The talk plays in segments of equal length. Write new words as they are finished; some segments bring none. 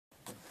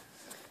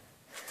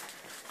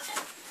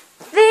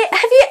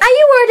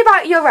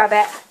about your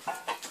rabbit.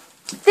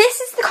 This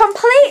is the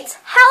complete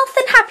health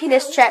and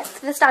happiness check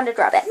for the standard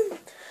rabbit.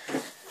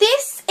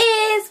 This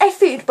is a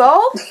food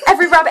bowl.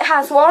 Every rabbit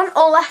has one,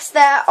 unless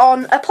they're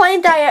on a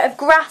plain diet of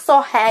grass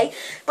or hay,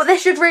 but they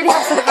should really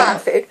have some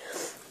hard food.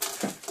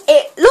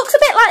 It looks a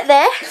bit like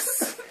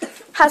this,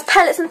 has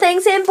pellets and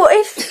things in, but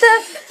if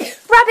the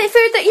rabbit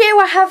food that you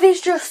have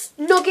is just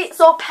nuggets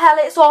or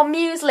pellets or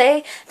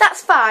muesli,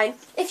 that's fine.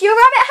 If your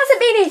rabbit hasn't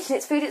been eating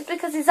its food, it's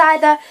because it's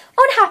either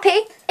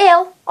unhappy,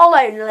 ill or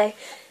lonely.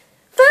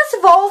 First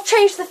of all,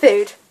 change the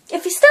food.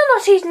 If you're still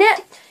not eating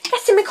it,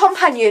 get him a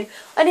companion.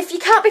 And if you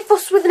can't be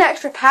fussed with an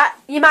extra pet,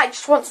 you might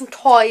just want some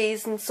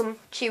toys and some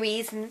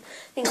chewies and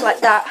things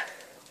like that.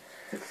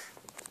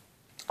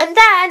 And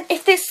then,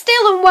 if they're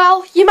still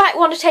unwell, you might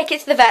want to take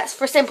it to the vets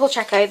for a simple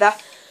check over.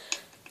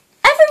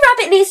 Every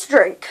rabbit needs to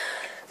drink.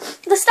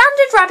 The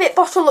standard rabbit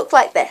bottle looks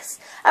like this.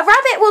 A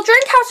rabbit will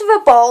drink out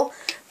of a bowl,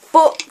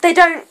 but they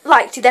don't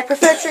like to. They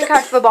prefer to drink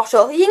out of a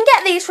bottle. You can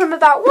get these from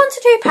about £1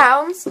 to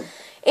 £2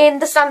 in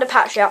the standard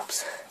pet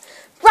shops.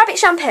 Rabbit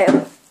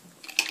shampoo.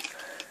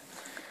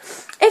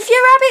 If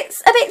your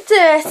rabbit's a bit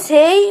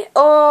dirty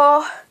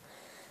or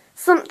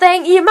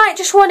something, you might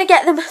just want to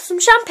get them some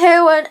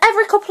shampoo, and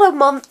every couple of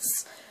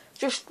months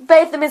just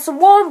bathe them in some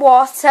warm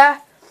water,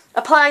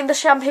 applying the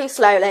shampoo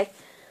slowly.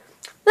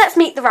 Let's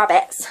meet the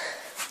rabbits.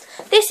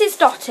 This is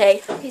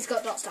Dotty. He's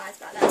got Dot's eyes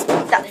back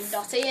there. That's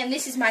Dotty, and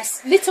this is my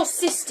little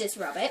sister's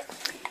rabbit.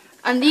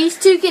 And these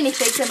two guinea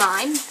pigs are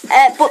mine.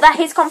 But they're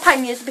his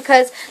companions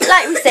because,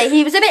 like we say,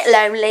 he was a bit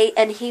lonely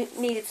and he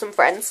needed some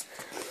friends.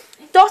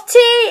 Dotty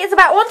is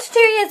about 1 to 2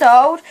 years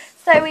old,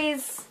 so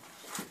he's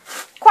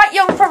quite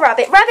young for a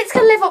rabbit. Rabbits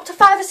can live up to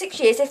 5 or 6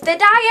 years. If they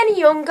die any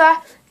younger,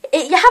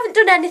 you haven't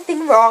done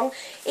anything wrong.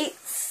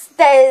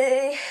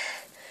 They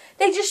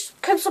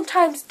just can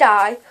sometimes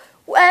die.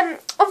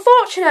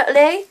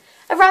 Unfortunately,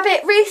 a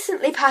rabbit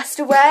recently passed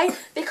away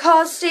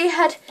because she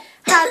had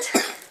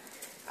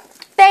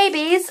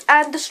babies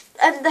and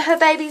her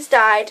babies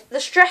died.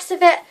 The stress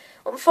of it,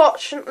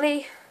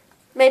 unfortunately,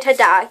 made her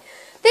die.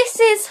 This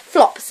is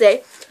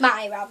Flopsy.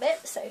 My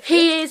rabbit, Sophie.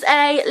 He is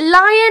a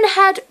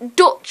Lionhead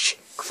Dutch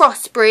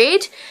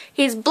crossbreed.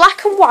 He's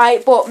black and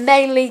white, but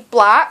mainly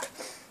black.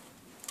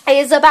 He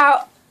is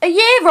about a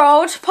year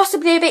old,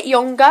 possibly a bit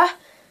younger,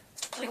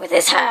 with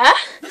his hair.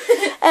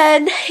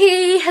 And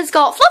he has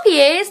got floppy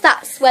ears,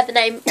 that's where the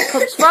name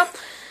comes from.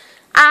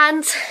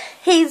 And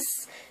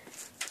he's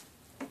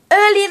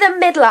earlier than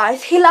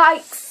midlife. He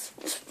likes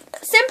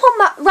simple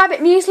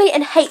rabbit muesli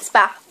and hates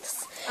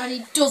baths. And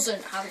he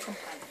doesn't have a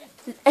companion.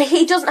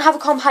 He doesn't have a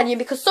companion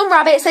because some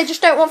rabbits, they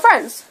just don't want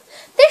friends.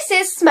 This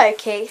is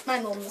Smokey. My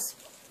mum's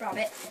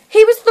rabbit.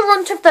 He was the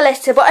runt of the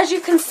litter, but as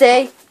you can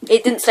see,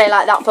 it didn't stay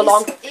like that for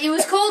long. He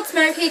was called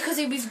Smokey because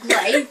he was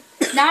grey.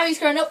 Now he's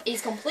grown up,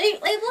 he's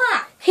completely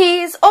black.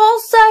 He's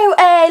also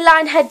a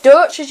Lionhead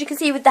Dutch, as you can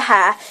see with the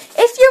hair.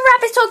 If your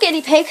rabbit or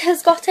guinea pig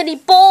has got any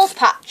bald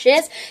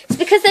patches, it's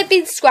because they've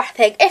been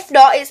scrapping. If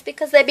not, it's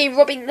because they've been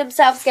rubbing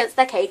themselves against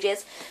their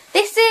cages.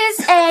 This is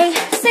a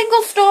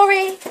single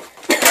story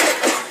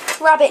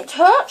rabbit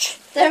touch.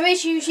 There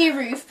is usually a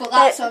roof, but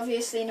that's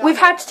obviously not. We've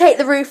had to take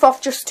the roof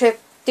off just to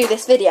do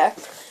this video.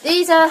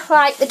 These are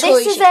like the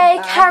toys. This is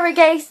a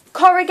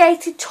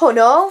corrugated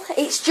tunnel.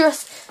 It's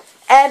just,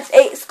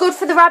 it's good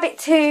for the rabbit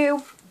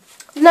to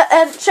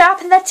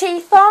sharpen their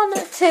teeth on,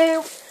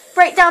 to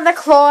break down their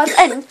claws,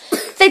 and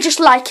they just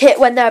like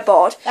it when they're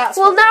bored.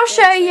 We'll now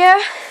show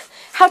you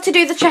how to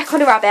do the check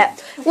on a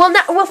rabbit.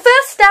 We'll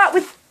first start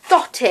with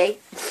Dotty.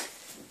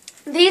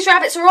 These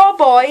rabbits are all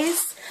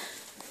boys.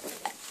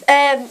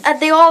 And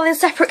they're all in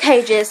separate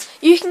cages.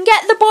 You can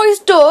get the boys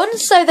done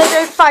so they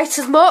don't fight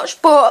as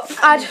much, but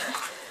I'd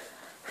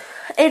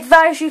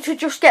advise you to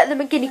just get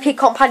them a guinea pig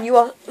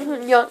companion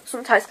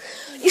sometimes.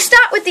 You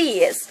start with the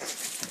ears.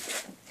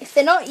 If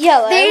they're not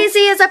yellow, these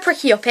ears are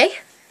pricky uppy.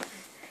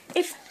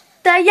 If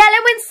they're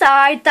yellow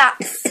inside,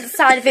 that's a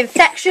sign of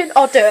infection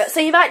or dirt,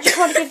 so you might just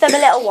want to give them a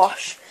little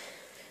wash.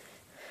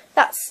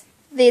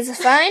 These are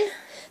fine.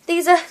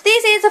 These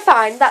ears are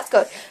fine, that's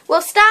good.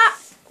 We'll start.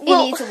 He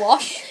needs a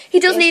wash. He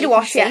does need a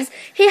wash, yes.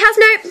 He has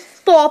no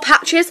ball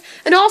patches,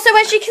 and also,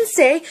 as you can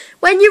see,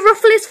 when you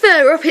ruffle his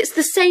fur up, it's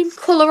the same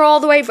colour all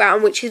the way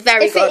round, which is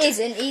very good. If it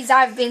isn't, he's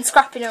either been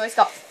scrapping or he's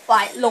got,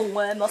 like,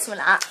 lungworm or something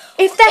like that.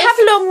 If they have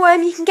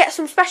lungworm, you can get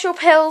some special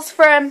pills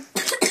from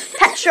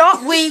pet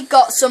shop. We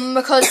got some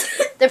because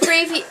the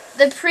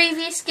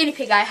previous guinea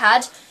pig I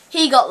had,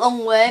 he got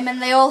lungworm,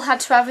 and they all had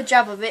to have a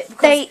jab of it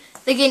because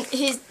the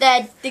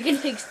guinea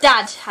pig's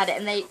dad had it,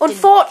 and they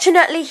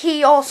unfortunately,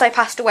 he also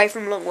passed away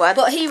from lungworm.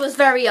 But he was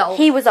very old.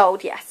 He was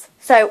old, yes.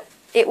 So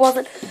it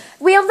wasn't.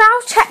 We'll now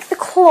check the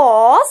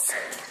claws.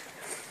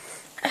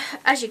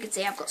 As you can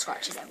see, I've got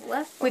scratches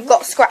everywhere. We've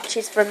got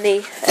scratches from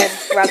the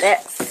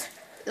rabbits.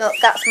 Look,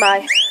 that's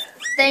my.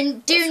 They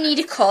do need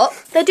a cut.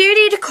 They do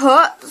need a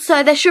cut,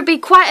 so they should be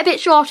quite a bit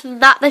shorter than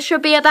that. They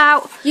should be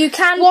about 1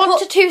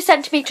 to 2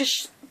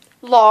 centimetres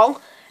long.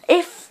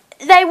 If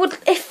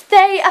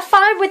they are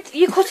fine with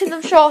you cutting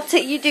them shorter,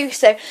 you do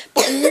so.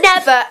 But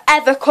never,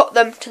 ever cut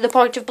them to the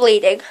point of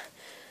bleeding.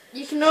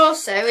 You can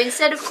also,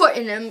 instead of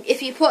cutting them,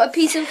 if you put a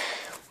piece of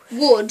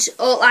wood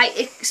or like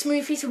a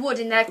smooth piece of wood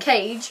in their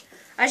cage,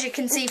 as you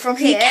can see from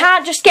here. You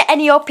can't just get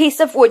any old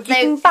piece of wood. You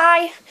can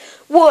buy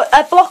wood,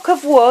 a block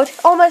of wood,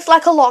 almost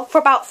like a log, for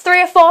about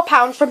 £3 or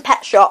 £4 from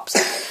pet shops.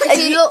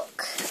 If you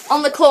look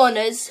on the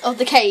corners of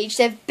the cage,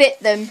 they've bit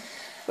them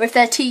with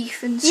their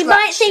teeth and You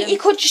might think you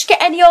could just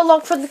get any old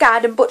log from the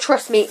garden, but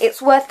trust me,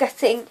 it's worth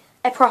getting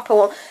a proper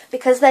one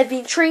because they've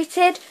been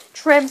treated,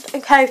 trimmed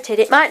and coated.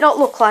 It might not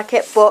look like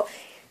it, but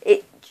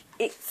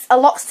it's a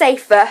lot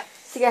safer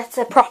to get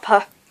a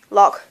proper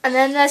log. And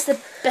then there's the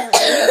belly.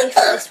 If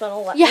this one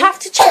will let You me. have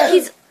to check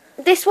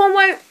this one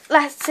won't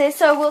let us,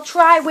 so we'll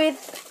try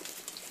with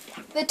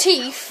the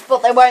teeth,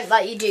 but they won't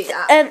let you do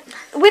that.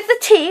 With the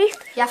teeth,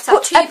 You have to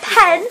have put a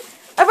pen.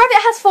 A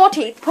rabbit has 4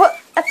 teeth. Put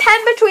a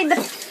pen between the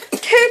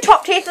 2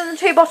 top teeth and the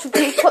 2 bottom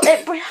teeth. Put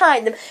it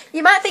behind them.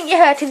 You might think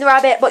you're hurting the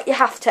rabbit, but you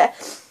have to.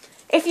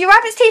 If your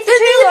rabbit's teeth are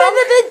too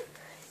long,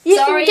 you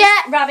can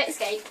get rabbit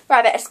escape.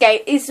 Rabbit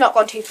escape. It's not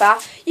gone too far.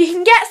 You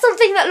can get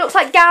something that looks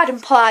like garden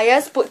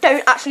pliers, but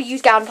don't actually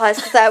use garden pliers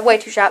because they're way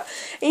too sharp.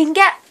 You can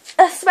get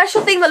a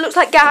special thing that looks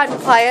like garden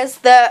pliers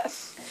that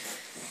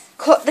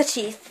cut the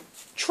teeth.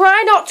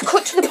 Try not to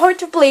cut to the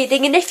point of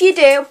bleeding, and if you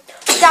do,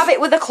 dab it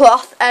with a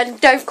cloth and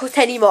don't cut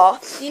any more.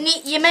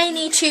 You may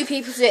need 2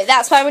 people to do it.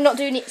 That's why we're not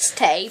doing it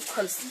today,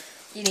 because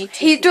you need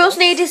 2 He people. does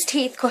need his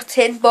teeth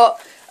cutting, but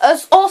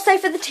also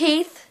for the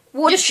teeth,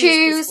 would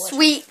choose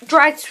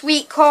dried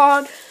sweet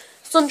corn,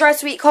 sun-dried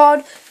sweet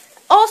corn.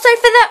 Also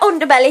for the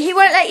underbelly, he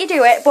won't let you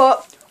do it,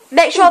 but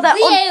make sure that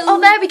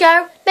there we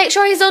go. Make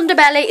sure his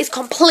underbelly is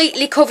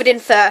completely covered in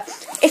fur.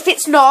 If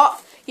it's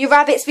not, your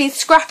rabbit's been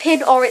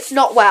scrapping or it's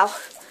not well.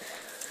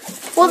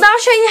 We'll now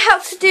show you how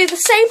to do the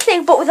same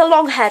thing but with a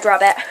long-haired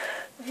rabbit.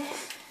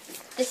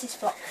 This is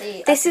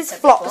Flopsy. This is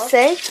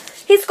Flopsy.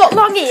 He's got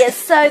long ears,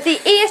 so the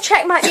ear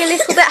check might be a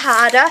little bit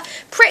harder.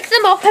 Prick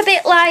them up a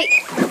bit like...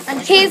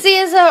 His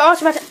ears are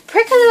automatic.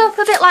 Prick them up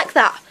a bit like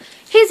that.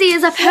 His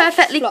ears are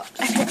perfectly...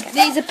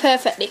 These are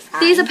perfectly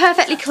fine. These are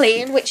perfectly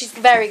clean, which is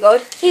very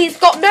good. He's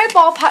got no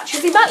bald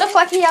patches. He might look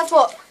like he has,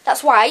 but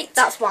that's white.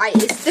 That's white.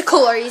 It's the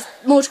colour. He's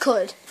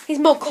multicoloured. He's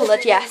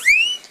mud-coloured, yes.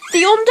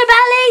 The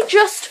underbelly,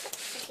 just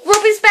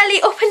rub his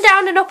belly up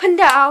and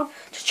down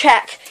to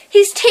check.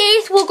 His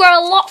teeth will grow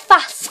a lot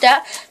faster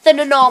than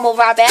a normal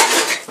rabbit.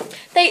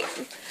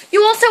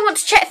 You also want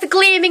to check for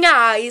gleaming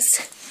eyes.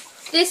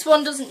 This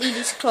one doesn't need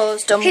his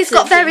claws done. He's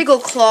got very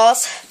good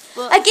claws.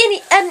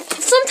 Again,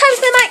 sometimes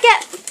they might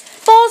get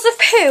balls of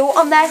poo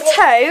on their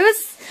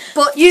toes.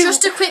 But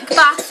just a quick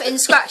bath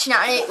and scratching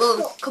at it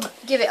will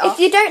give it off. If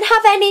you don't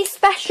have any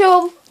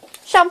special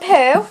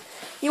shampoo,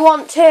 you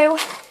want to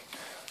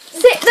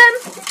sit them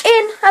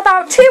in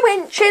about 2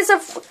 inches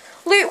of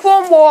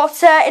lukewarm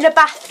water in a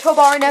bathtub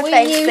or in a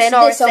basin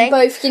or a this on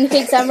both guinea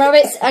pigs and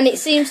rabbits, and it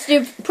seems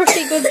to do a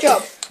pretty good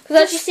job.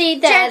 Because as you see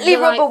there, gently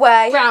rub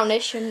away.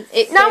 Brownish, and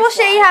it. Now we'll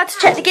show you how to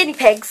check the guinea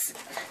pigs.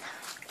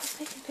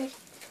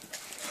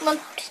 Come on.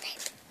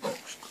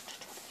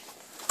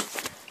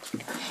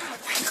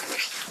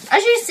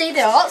 As you see,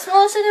 they're a lot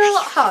smaller, so they're a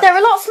lot harder. They're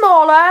a lot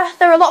smaller.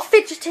 They're a lot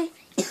fidgety.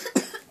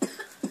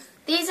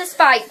 These are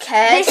spike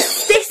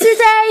heads. This is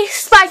a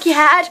spiky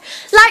head.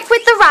 Like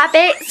with the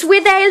rabbits,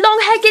 with a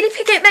long-haired guinea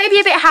pig it may be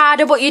a bit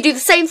harder, but you do the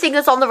same thing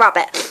as on the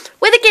rabbit.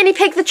 With a guinea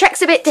pig the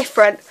check's a bit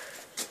different.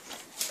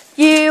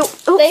 They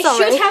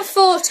should have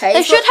 4 toes.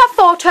 They should have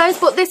 4 toes,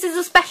 but this is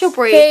a special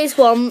breed. Here's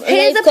one.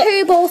 Here's a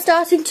poo ball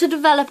starting to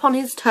develop on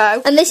his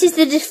toe. And this is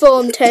the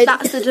deformed toe.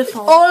 That's the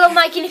deformed. All of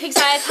my guinea pigs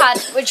I have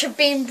had, which have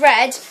been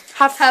bred,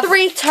 have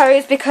 3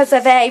 toes because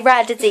of a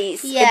rare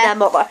disease in their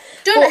mother.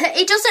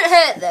 It doesn't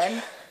hurt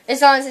them. As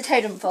long as the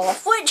toe doesn't fall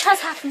off, which has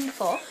happened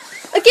before.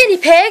 A guinea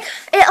pig,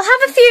 it'll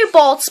have a few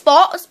bald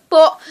spots,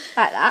 but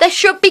like that. They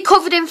should be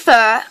covered in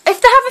fur. If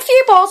they have a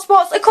few bald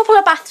spots, a couple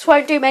of baths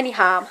won't do them any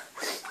harm.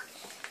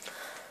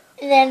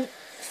 And then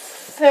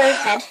fur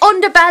head.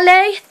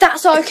 Underbelly,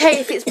 that's okay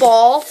if it's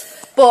bald,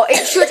 but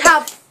it should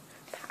have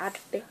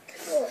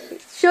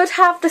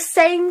the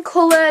same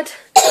coloured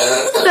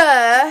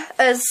fur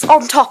as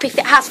on top if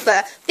it has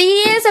fur. The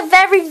ears are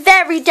very,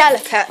 very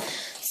delicate.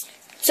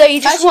 So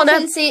you just want to...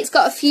 As you can see, it's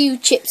got a few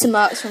chips and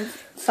marks from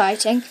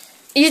fighting.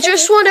 You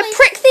just want to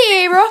prick the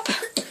ear up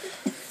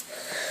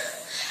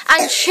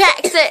and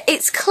check that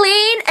it's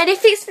clean. And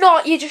if it's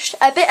not, you just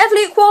a bit of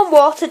lukewarm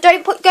water.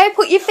 Don't go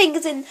putting your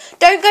fingers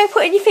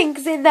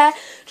in there.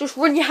 Just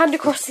run your hand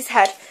across his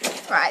head.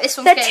 Right, this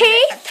one's the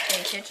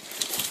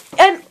teeth.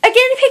 A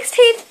guinea pig's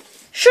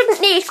teeth shouldn't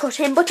need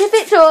cutting, but if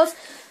it does,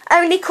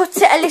 only cut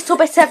it a little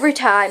bit every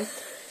time.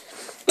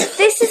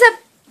 This is a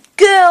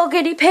girl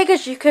guinea pig,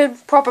 as you can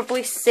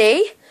probably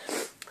see,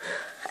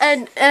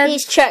 and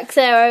these checks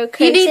are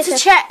okay. You need to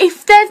check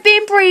if they've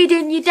been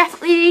breeding. You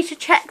definitely need to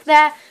check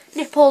their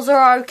nipples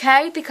are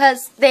okay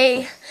because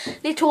the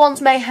little ones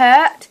may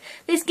hurt.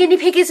 This guinea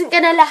pig isn't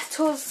going to let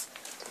us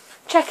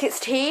check its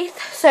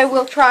teeth, so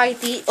we'll try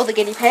the other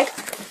guinea pig.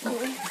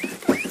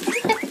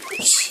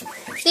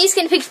 These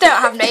guinea pigs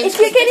don't have names. If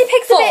your guinea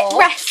pig's a bit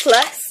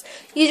restless,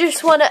 you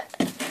just want to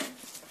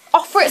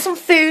offer it some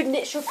food and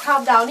it should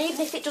calm down,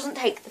 even if it doesn't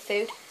take the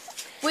food.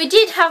 We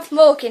did have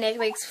more guinea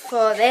pigs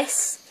for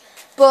this,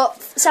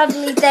 but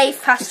sadly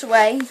they've passed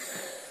away.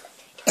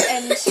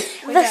 And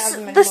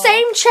the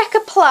same check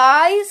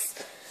applies,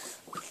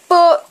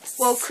 but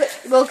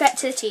we'll get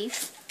to the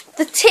teeth.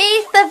 The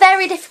teeth are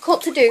very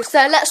difficult to do,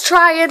 so let's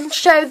try and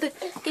show the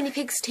guinea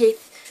pig's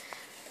teeth.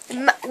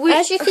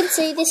 As you can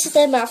see, this is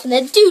their mouth, and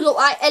they do look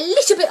like a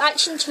little bit like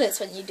chinchillas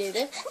when you do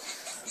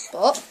this.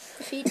 But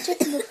if you tip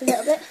them up a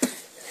little bit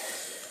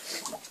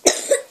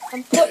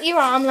and put your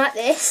arm like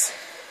this,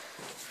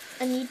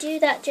 and you do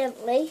that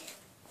gently.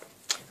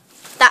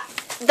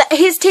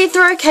 His teeth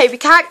are okay. We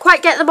can't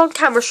quite get them on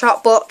camera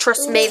shot, but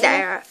trust me,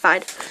 they're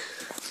fine.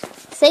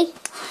 See?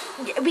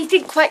 We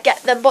didn't quite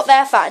get them, but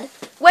they're fine.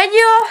 When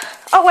you're...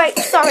 Oh, wait,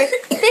 sorry.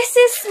 This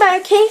is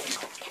Smokey.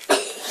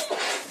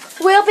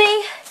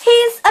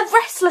 He's a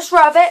restless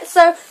rabbit,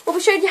 so we'll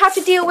be showing you how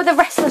to deal with a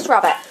restless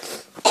rabbit.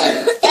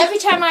 Every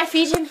time I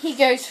feed him, he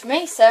goes for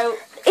me, so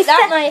If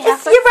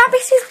your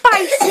rabbit is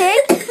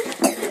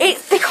biting,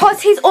 it's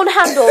because he's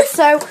unhandled,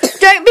 so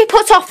don't be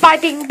put off by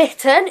being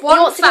bitten.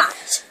 One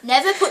fact,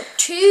 never put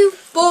two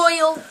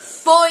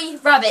boy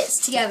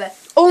rabbits together.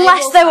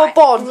 Unless they were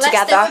born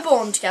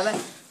together.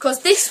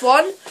 Because this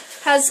one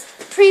has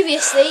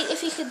previously,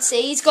 if you can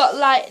see, he's got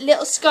like a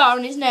little scar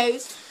on his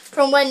nose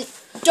from when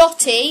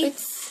Dottie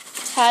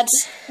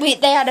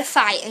they had a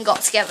fight and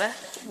got together.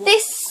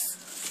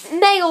 This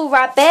male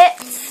rabbit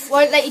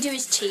won't let you do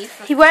his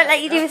teeth. He won't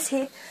let you do his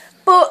teeth.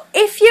 But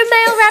if your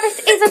male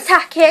rabbit is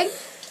attacking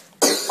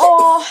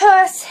or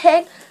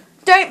hurting,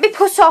 don't be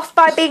put off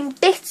by being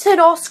bitten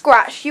or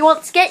scratched. You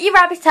want to get your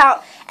rabbit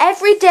out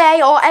every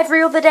day or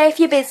every other day if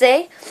you're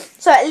busy.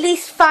 So at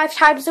least 5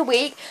 times a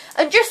week.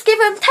 And just give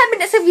them 10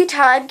 minutes of your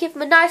time. Give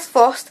them a nice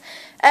fuss.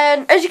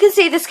 And as you can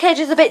see, this cage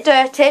is a bit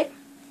dirty.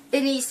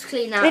 It needs to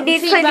clean out. It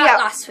needs cleaning out.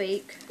 Last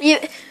week.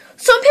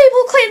 Some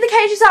people clean the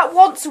cages out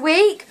once a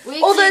week.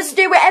 Others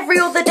do it every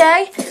other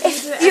day.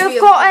 If you've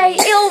got a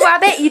ill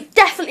rabbit, you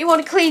definitely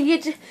want to clean your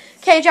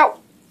cage out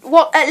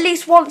at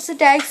least once a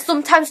day,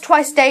 sometimes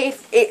twice a day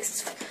if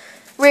it's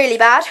really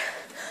bad.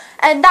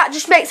 And that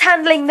just makes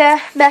handling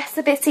the mess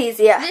a bit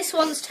easier. This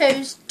one's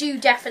toes do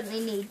definitely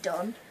need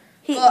done.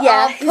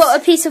 I'll put a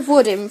piece of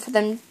wood in for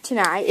them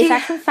tonight if I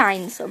can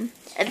find some.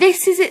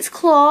 This is its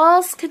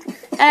claws,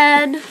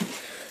 and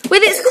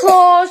with its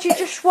claws you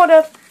just want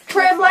to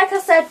trim, like I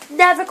said,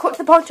 never cut to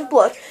the point of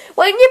blood.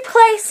 When you're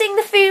placing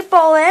the food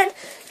bowl in,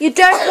 you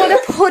don't want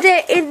to put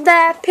it in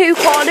their poo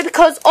corner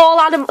because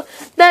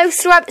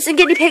most rabbits and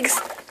guinea pigs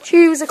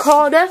choose a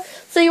corner.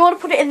 So you want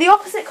to put it in the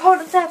opposite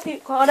corner to their poo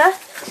corner.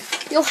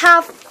 You'll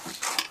have,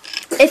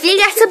 if you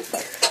get a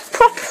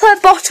proper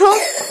bottle,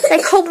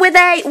 they come with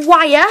a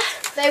wire.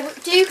 They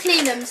do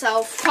clean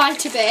themselves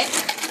quite a bit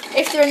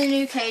if they're in a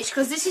new cage,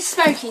 because this is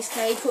Smokey's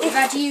cage, but we've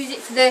had to use it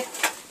for the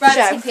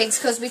rabbits and pigs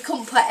because we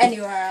couldn't put it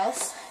anywhere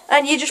else.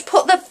 And you just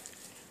put the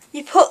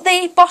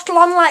bottle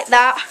on like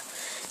that,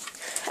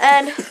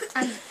 and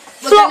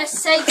we're going to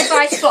say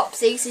goodbye to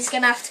Flopsy because he's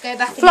going to have to go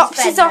back in his bed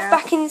Flopsy's off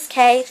back in his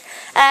cage.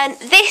 And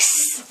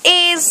this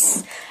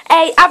is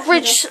a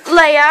average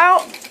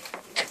layout.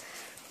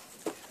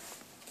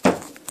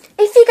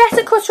 If you get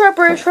a cut or a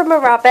bruise from a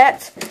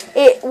rabbit,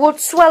 it would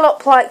swell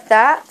up like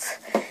that.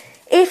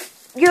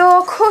 If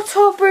your cut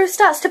or bruise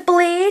starts to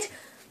bleed,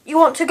 you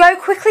want to go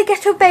quickly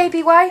get a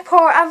baby wipe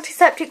or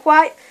antiseptic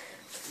wipe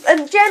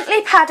and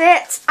gently pad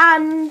it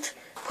and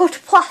put a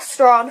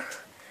plaster on.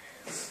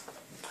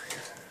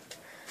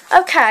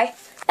 Okay,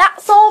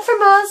 that's all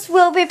from us.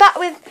 We'll be back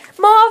with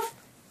more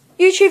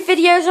YouTube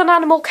videos on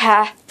animal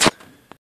care.